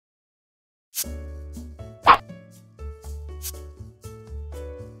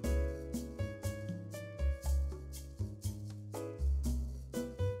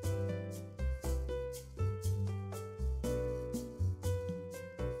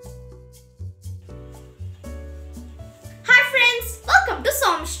welcome to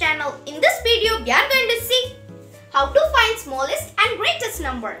Sowmi's channel. In this video, we are going to see how to find smallest and greatest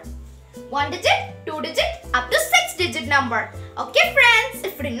number. 1 digit, 2 digit, up to 6 digit number. Okay friends,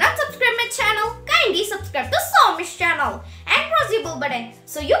 if you did not subscribe my channel, kindly subscribe to Sowmi's channel and press the bell button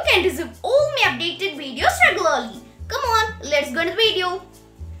so you can receive all my updated videos regularly. Come on, let's go to the video.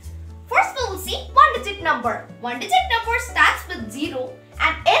 First we will see 1 digit number. 1 digit number starts with 0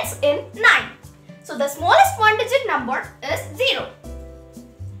 and ends in 9. So the smallest 1 digit number is 0.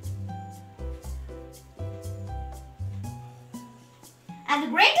 And the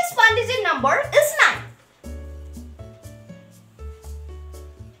greatest 1 digit number is 9.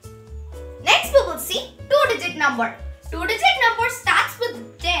 Next we will see 2 digit number. 2 digit number starts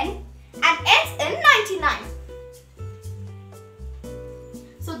with 10 and ends in 99.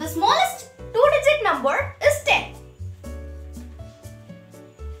 So the smallest 2 digit number is 10.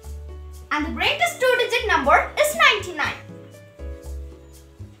 And the greatest 2 digit number is 99.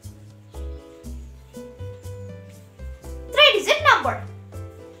 Three-digit number.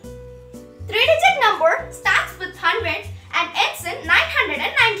 3-digit number starts with 100 and ends in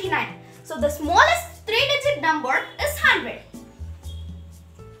 999. So the smallest 3-digit number is 100.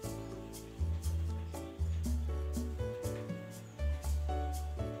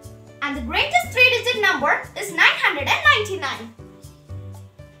 And the greatest 3-digit number is 999.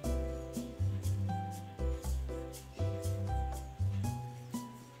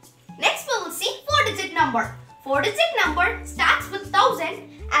 Next we will see 4-digit number. 4-digit number starts with 1000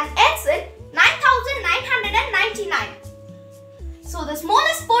 and ends in 9999. So the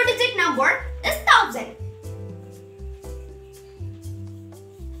smallest 4-digit number is 1000.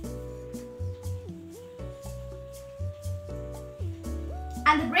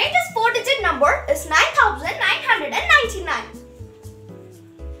 And the greatest 4-digit number is 9999.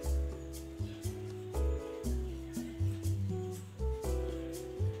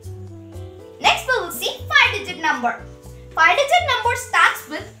 Next we will see 5-digit number. 5-digit number starts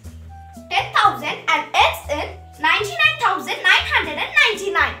with 10,000 and ends in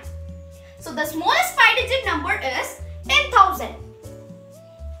 99,999. So the smallest 5-digit number is 10,000.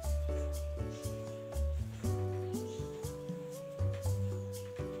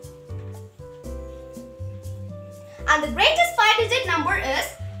 And the greatest 5-digit number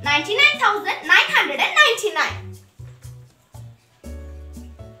is 99,999.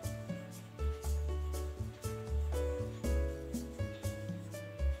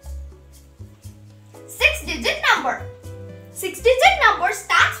 Six-digit number. 6-digit number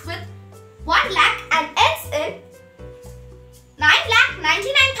starts with 1 lakh and ends in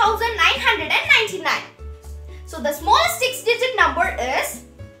 9,99,999. So the smallest 6-digit number is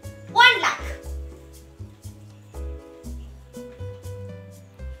 1 lakh.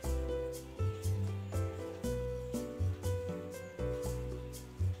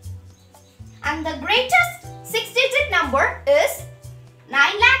 And the greatest 6-digit number is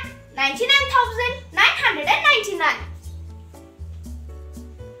 9,99,999.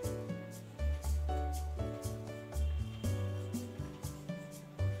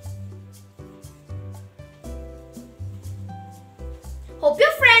 Hope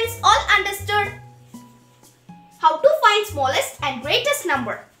your friends all understood how to find smallest and greatest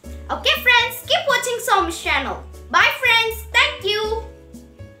number. Okay friends, keep watching Sowmi's channel. Bye friends, thank you.